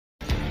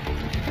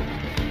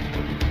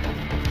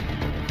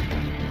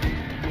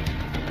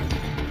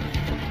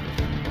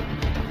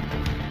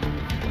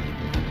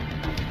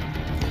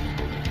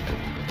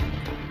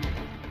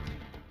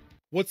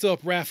What's up,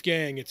 RAF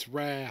gang? It's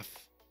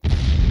RAF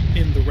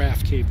in the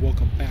RAFCAVE.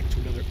 Welcome back to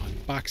another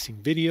unboxing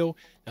video.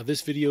 Now,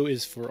 this video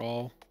is for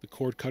all the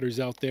cord cutters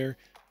out there.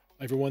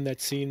 Everyone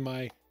that's seen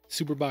my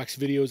SuperBOX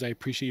videos, I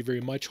appreciate you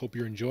very much. Hope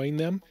you're enjoying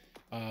them.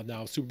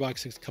 Now,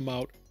 SuperBOX has come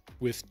out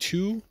with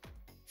two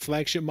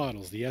flagship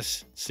models, the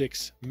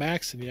S6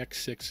 Max and the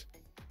X6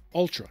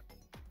 Ultra.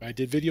 I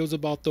did videos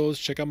about those.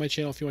 Check out my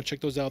channel if you want to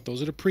check those out.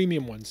 Those are the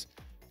premium ones.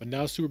 But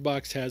now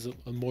SuperBOX has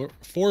a more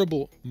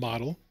affordable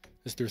model.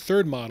 It's their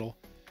third model,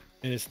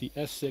 and it's the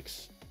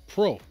S6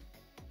 Pro.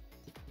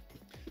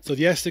 So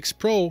the S6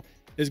 Pro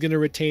is going to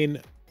retain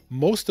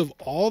most of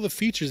all the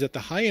features that the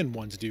high-end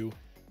ones do,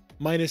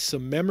 minus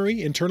some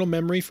memory, internal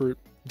memory for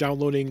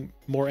downloading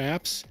more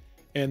apps,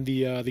 and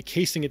the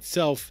casing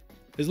itself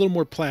is a little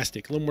more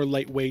plastic, a little more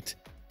lightweight.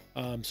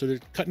 So they're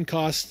cutting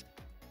costs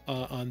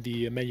on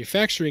the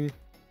manufacturing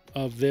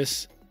of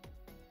this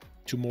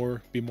to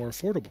be more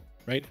affordable,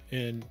 right?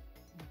 And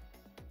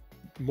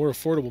more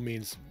affordable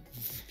means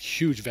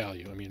huge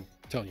value. I mean,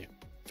 I'm telling you,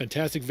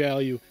 fantastic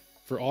value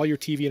for all your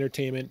TV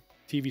entertainment,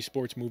 TV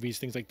sports, movies,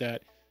 things like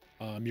that.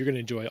 You're going to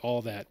enjoy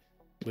all that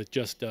with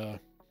just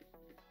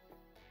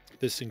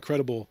this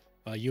incredible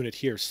unit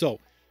here. So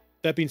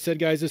that being said,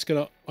 guys, just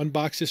going to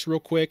unbox this real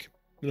quick.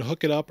 I'm going to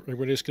hook it up and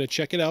we're just going to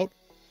check it out.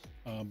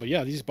 But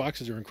yeah, these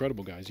boxes are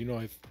incredible, guys. You know,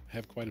 I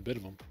have quite a bit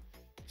of them.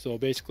 So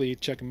basically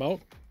check them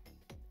out.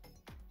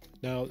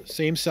 Now,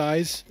 same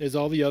size as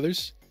all the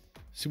others.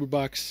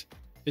 SuperBOX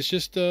is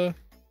just, you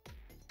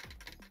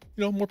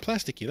know, more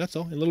plasticky, that's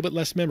all. And a little bit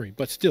less memory,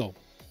 but still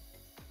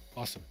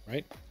awesome,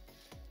 right?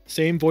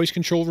 Same voice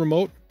control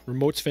remote.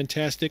 Remote's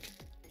fantastic.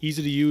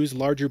 Easy to use,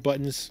 larger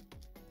buttons.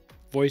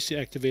 Voice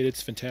activated,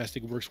 it's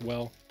fantastic, works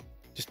well.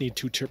 Just need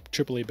two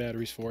AAA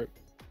batteries for it.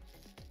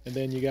 And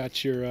then you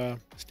got your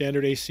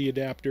standard AC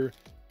adapter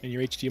and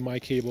your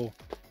HDMI cable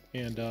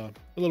and a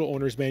little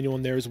owner's manual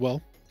in there as well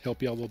to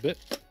help you out a little bit.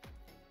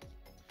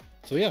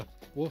 So yeah,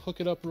 we'll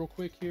hook it up real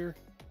quick here.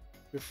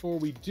 Before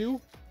we do,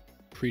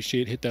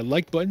 hit that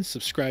like button,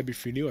 subscribe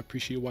if you're new. I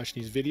appreciate you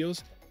watching these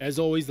videos. As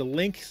always, the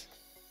link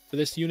for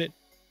this unit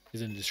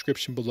is in the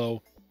description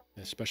below,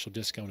 and a special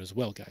discount as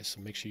well, guys.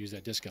 So make sure you use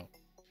that discount.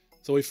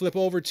 So we flip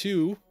over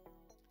to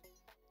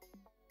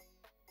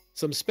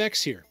some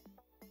specs here,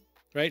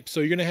 right?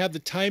 So you're going to have the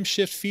time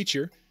shift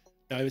feature.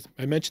 Now,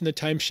 I mentioned the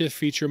time shift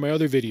feature in my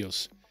other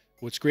videos.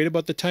 What's great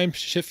about the time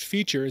shift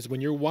feature is when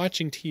you're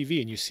watching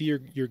TV and you see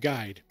your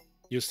guide,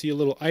 you'll see a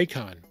little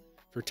icon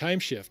for time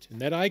shift. And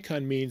that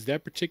icon means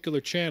that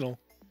particular channel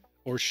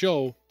or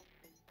show,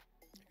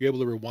 you're able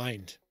to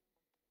rewind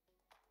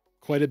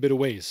quite a bit of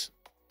ways,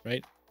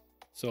 right?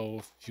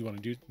 So if you want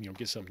to do, you know,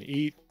 get something to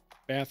eat,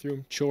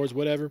 bathroom, chores,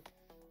 whatever,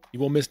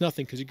 you won't miss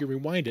nothing because you can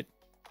rewind it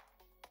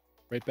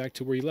right back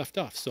to where you left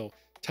off. So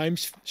time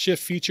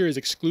shift feature is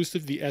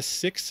exclusive to the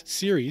S6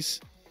 series,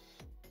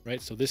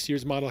 right? So this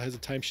year's model has a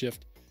time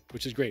shift,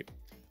 which is great.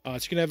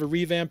 It's going to have a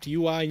revamped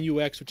UI and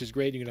UX, which is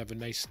great. You're going to have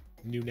a nice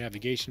new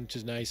navigation, which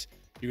is nice.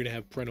 You're going to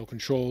have parental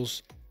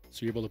controls,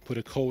 so you're able to put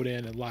a code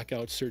in and lock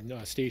out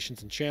certain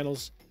stations and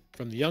channels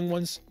from the young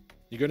ones.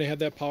 You're going to have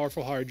that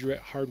powerful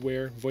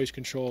hardware, voice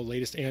control,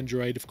 latest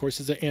Android. Of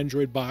course, it's an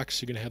Android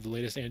box. You're going to have the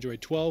latest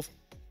Android 12.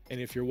 And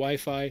if you're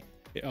Wi-Fi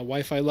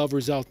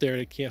lovers out there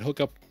that can't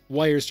hook up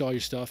wires to all your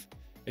stuff,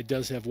 it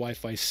does have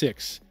Wi-Fi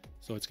 6.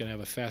 So it's going to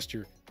have a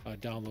faster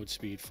download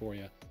speed for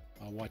you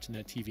watching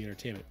that TV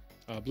entertainment.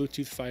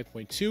 Bluetooth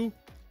 5.2.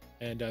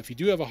 And if you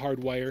do have a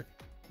hard wire,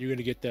 you're going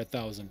to get that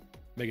 1,000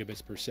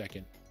 megabits per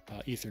second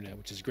Ethernet,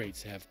 which is great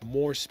to have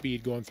more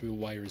speed going through the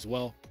wire as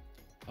well.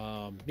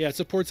 Yeah, it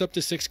supports up to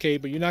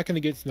 6K, but you're not going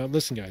to get, now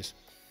listen guys,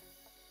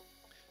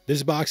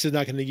 this box is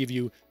not going to give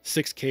you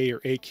 6K or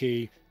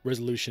 8K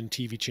resolution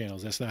TV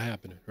channels. That's not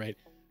happening, right?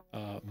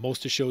 Most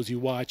of the shows you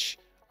watch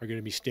are going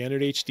to be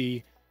standard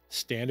HD,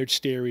 standard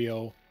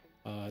stereo,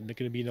 not going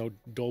to be no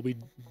Dolby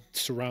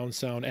surround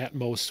sound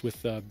Atmos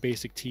with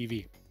basic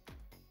TV.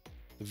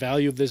 The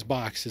value of this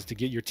box is to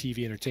get your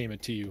TV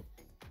entertainment to you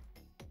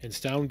and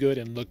sound good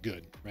and look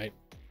good, right?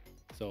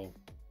 So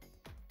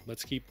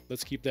let's keep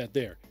that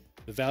there.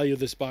 The value of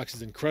this box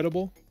is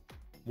incredible.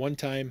 One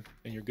time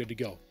and you're good to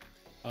go.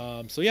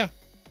 So yeah,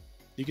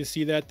 you can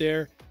see that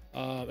there.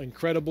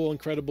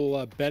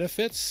 Incredible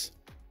benefits.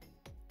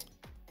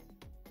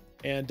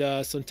 And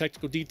some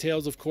technical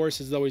details, of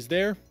course, is always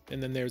there.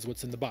 And then there's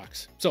what's in the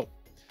box. So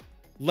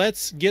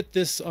let's get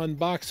this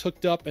unboxed,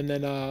 hooked up, and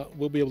then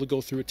we'll be able to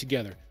go through it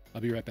together. I'll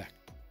be right back.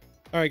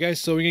 All right, guys,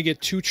 so we're going to get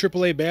two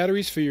AAA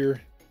batteries for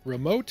your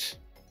remote.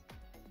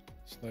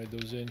 Slide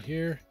those in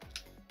here.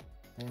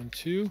 1,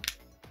 2.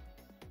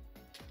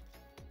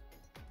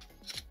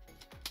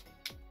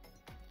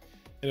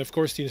 And of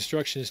course, the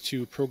instruction is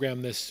to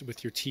program this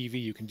with your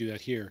TV. You can do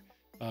that here.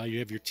 You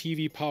have your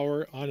TV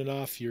power on and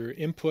off, your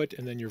input,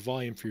 and then your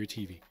volume for your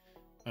TV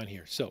on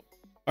here. So,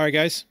 all right,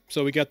 guys,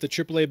 so we got the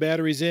AAA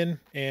batteries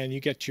in, and you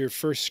get your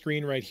first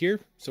screen right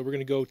here. So we're going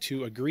to go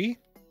to agree.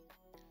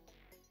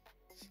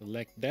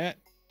 Select that,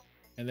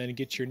 and then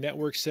get your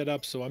network set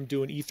up. So I'm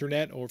doing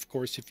Ethernet, or of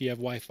course, if you have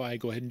Wi-Fi,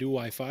 go ahead and do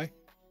Wi-Fi.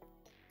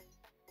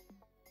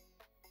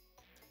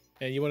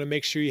 and you want to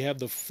make sure you have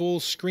the full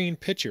screen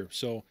picture.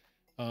 So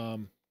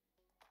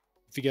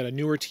if you got a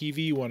newer TV,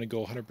 you want to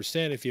go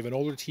 100%. If you have an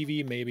older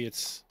TV, maybe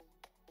it's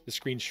the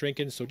screen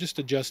shrinking. So just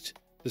adjust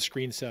the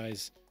screen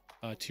size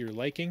to your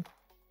liking.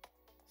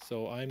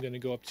 So I'm going to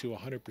go up to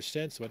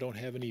 100% so I don't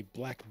have any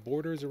black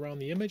borders around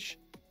the image.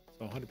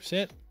 So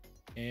 100%.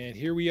 And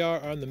here we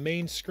are on the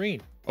main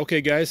screen.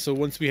 Okay, guys, so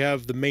once we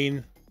have the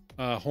main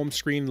home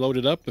screen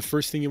loaded up, the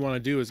first thing you want to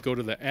do is go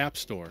to the App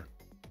Store.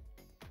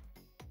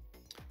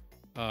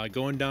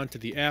 Going down to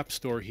the App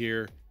Store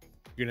here,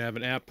 you're going to have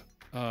an app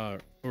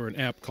or an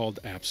app called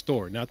App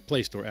Store, not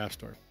Play Store, App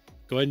Store.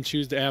 Go ahead and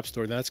choose the App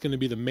Store. That's going to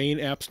be the main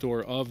App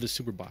Store of the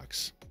SuperBOX.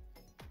 So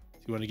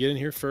you want to get in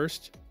here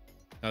first.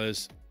 Now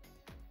there's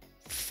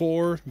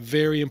 4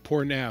 very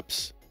important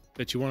apps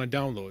that you want to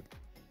download.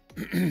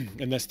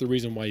 And that's the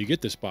reason why you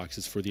get this box,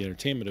 is for the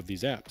entertainment of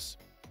these apps.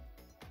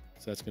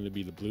 So that's going to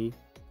be the Blue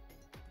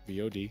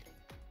VOD,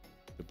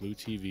 the Blue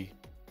TV,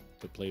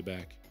 the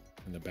playback,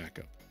 and the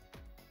backup.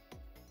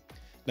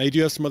 Now you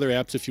do have some other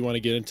apps. If you want to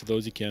get into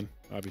those, you can,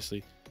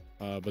 obviously.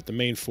 But the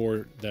main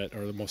 4 that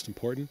are the most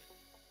important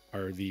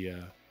are the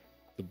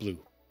Blue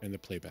and the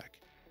playback.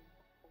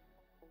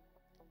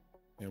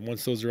 And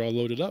once those are all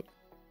loaded up,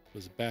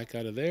 let's back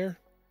out of there.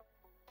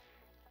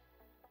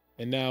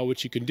 And now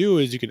what you can do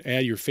is you can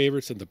add your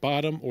favorites at the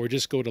bottom, or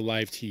just go to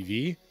Live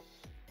TV,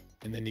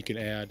 and then you can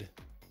add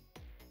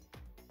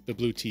the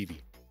Blue TV.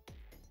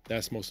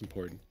 That's most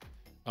important.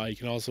 You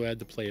can also add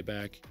the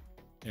playback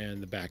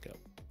and the backup.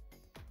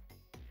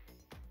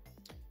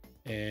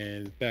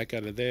 And back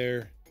out of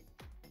there.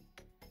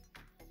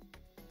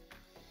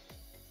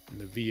 And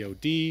the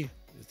VOD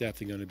is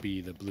definitely going to be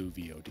the Blue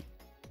VOD.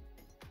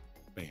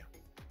 Bam.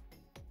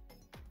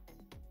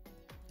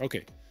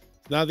 Okay,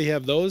 now that you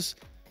have those,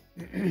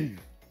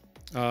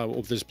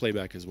 there's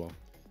playback as well.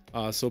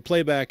 So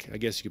playback, I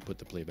guess you could put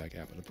the playback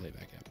app in the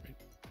playback app, right?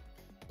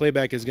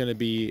 Playback is going to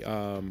be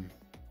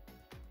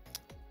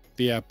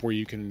the app where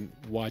you can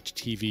watch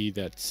TV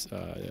that's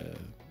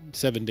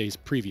 7 days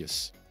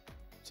previous.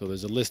 So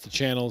there's a list of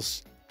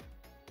channels,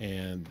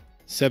 and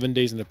 7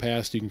 days in the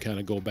past, you can kind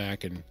of go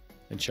back and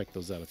check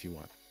those out if you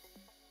want.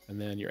 And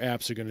then your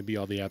apps are going to be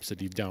all the apps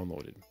that you've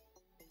downloaded.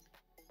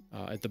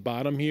 At the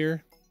bottom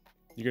here,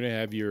 you're going to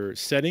have your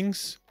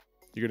settings.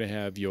 You're going to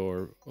have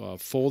your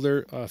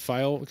folder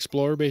file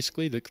explorer,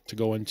 basically, to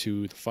go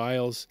into the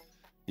files.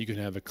 You can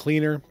have a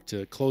cleaner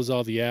to close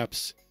all the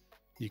apps.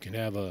 You can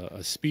have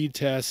a speed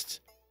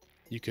test.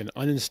 You can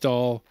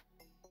uninstall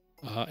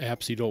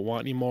apps you don't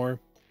want anymore.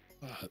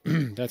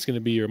 That's going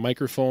to be your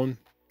microphone,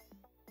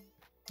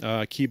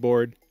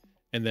 keyboard,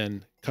 and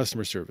then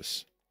customer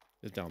service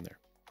is down there.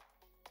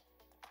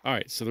 All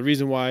right, so the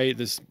reason why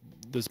this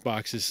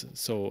box is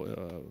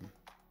so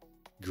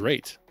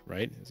great,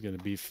 right, is going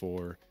to be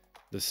for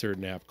this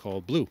certain app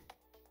called Blue.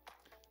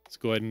 Let's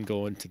go ahead and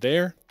go into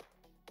there.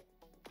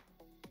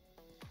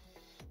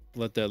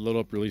 Let that load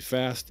up really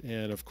fast,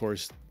 and of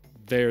course,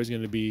 there is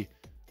going to be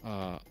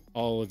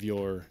all of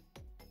your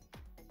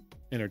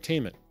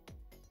entertainment.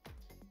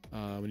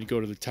 When you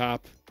go to the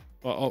top,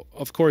 well,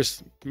 of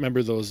course,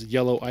 remember those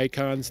yellow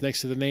icons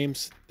next to the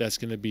names? That's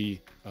going to be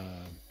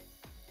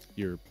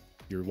your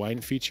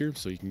wind feature,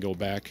 so you can go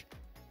back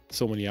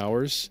so many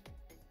hours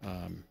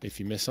if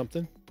you miss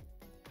something.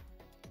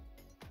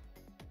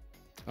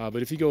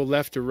 But if you go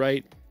left to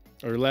right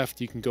or left,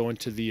 you can go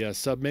into the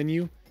sub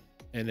menu,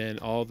 and then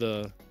all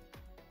the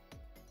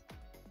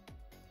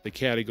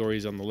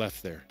categories on the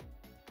left there.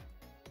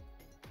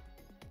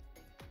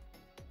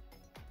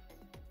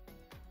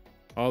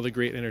 All the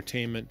great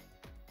entertainment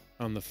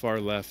on the far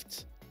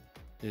left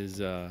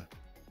is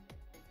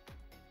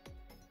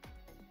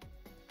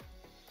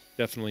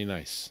definitely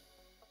nice.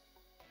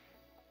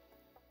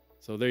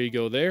 So there you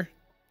go there.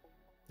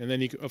 And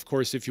then, of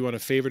course, if you want to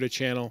favorite a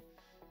channel,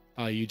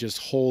 you just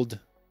hold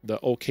the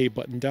OK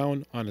button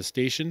down on a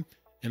station,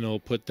 and it'll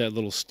put that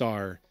little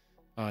star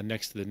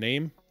next to the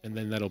name, and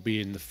then that'll be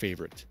in the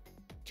favorite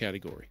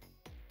category.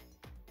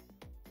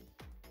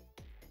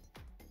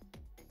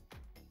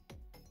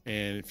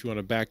 And if you want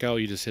to back out,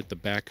 you just hit the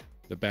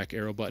back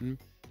arrow button,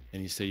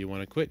 and you say you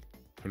want to quit,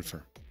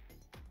 confirm.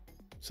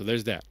 So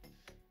there's that.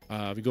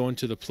 If you go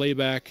into the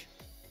playback,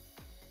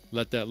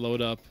 let that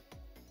load up.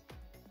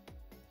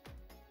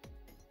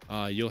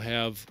 You'll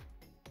have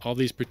all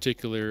these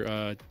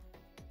particular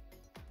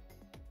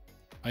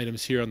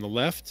items here on the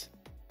left.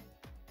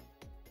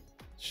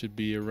 Should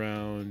be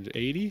around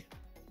 80,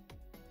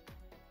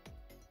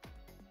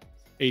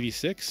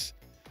 86,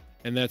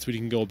 and that's where you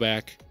can go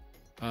back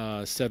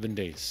 7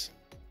 days.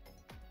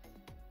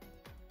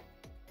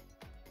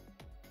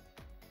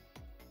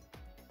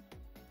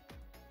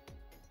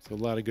 So a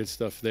lot of good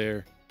stuff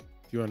there.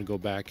 If you want to go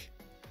back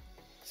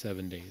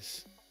 7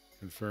 days,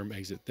 confirm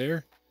exit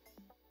there.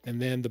 And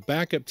then the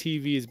backup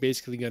TV is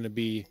basically going to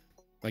be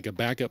like a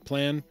backup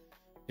plan.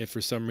 If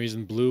for some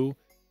reason Blue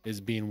is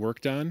being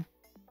worked on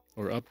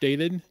or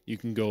updated, you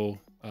can go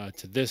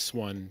to this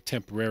one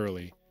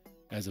temporarily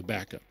as a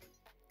backup.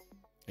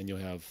 And you'll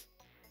have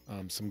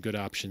some good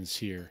options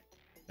here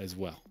as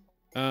well.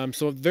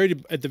 So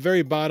at the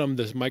very bottom,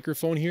 this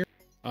microphone here,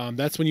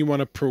 that's when you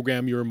want to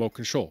program your remote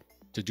control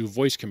to do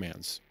voice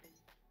commands.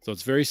 So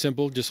it's very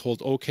simple. Just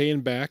hold OK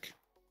and back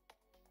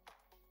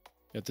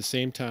at the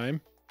same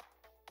time.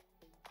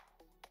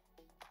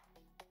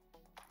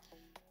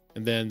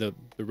 And then the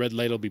red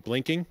light will be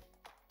blinking.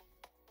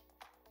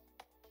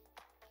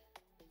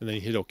 And then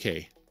you hit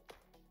OK.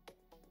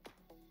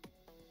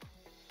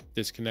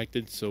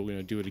 Disconnected, so we're going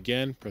to do it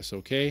again. Press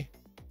OK.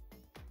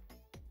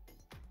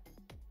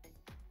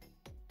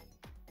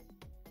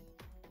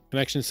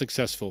 Connection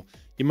successful.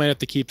 You might have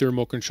to keep the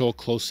remote control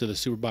close to the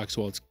SuperBOX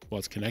while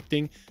it's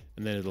connecting,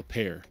 and then it'll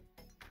pair.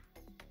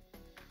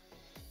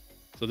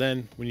 So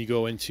then when you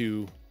go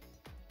into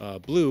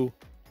blue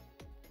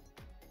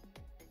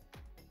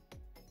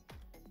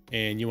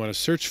and you want to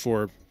search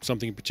for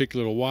something in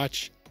particular to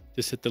watch,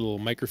 just hit the little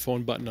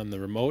microphone button on the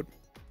remote.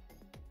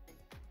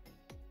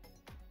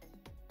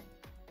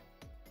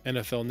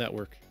 NFL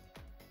Network.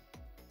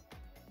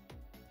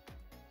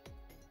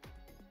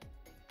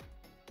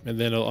 And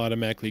then it'll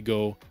automatically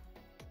go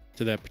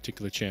to that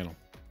particular channel.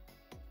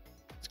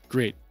 It's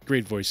great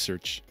voice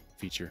search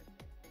feature.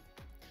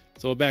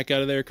 So we'll back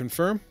out of there,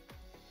 confirm.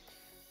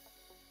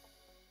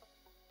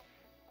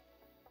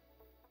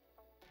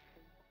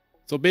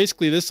 So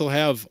basically this will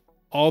have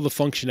all the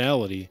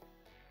functionality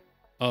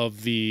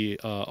of the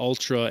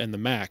Ultra and the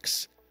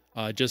Max,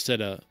 just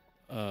at a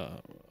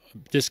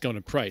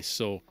discounted price.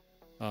 So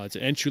it's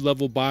an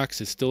entry-level box.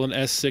 It's still an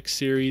S6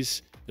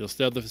 series. It'll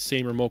still have the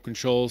same remote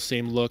control,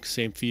 same look,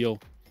 same feel.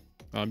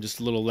 Just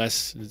a little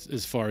less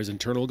as far as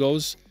internal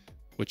goes,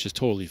 which is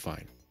totally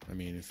fine. I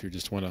mean, if you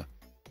just want to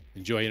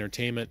enjoy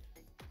entertainment,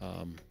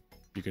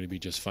 you're going to be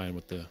just fine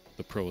with the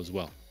Pro as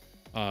well.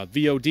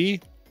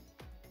 VOD.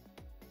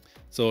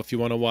 So if you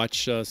want to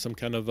watch some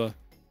kind of a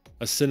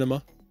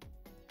cinema,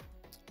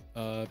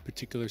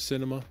 particular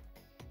cinema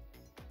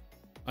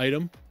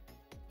item,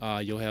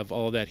 you'll have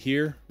all of that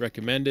here.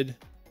 Recommended,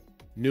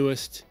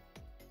 newest,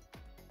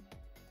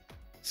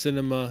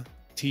 cinema,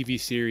 TV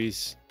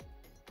series,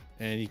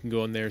 and you can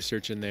go in there,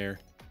 search in there,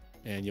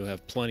 and you'll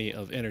have plenty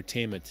of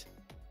entertainment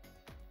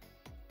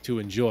to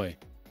enjoy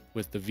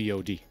with the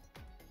VOD.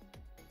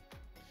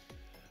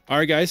 All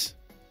right, guys.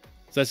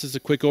 So that's just a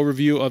quick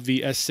overview of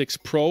the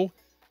S6 Pro.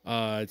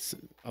 I'll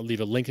leave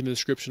a link in the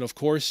description, of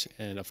course,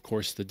 and of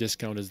course the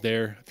discount is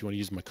there if you want to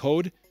use my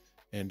code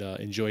and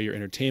enjoy your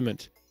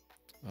entertainment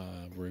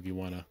wherever you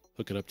want to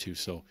hook it up to.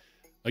 So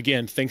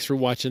again, thanks for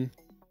watching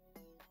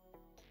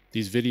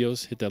these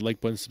videos. Hit that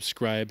like button,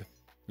 subscribe,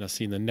 and I'll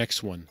see you in the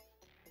next one.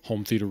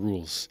 Home theater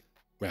rules.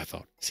 Raph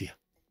out. See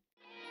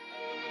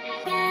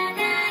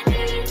ya.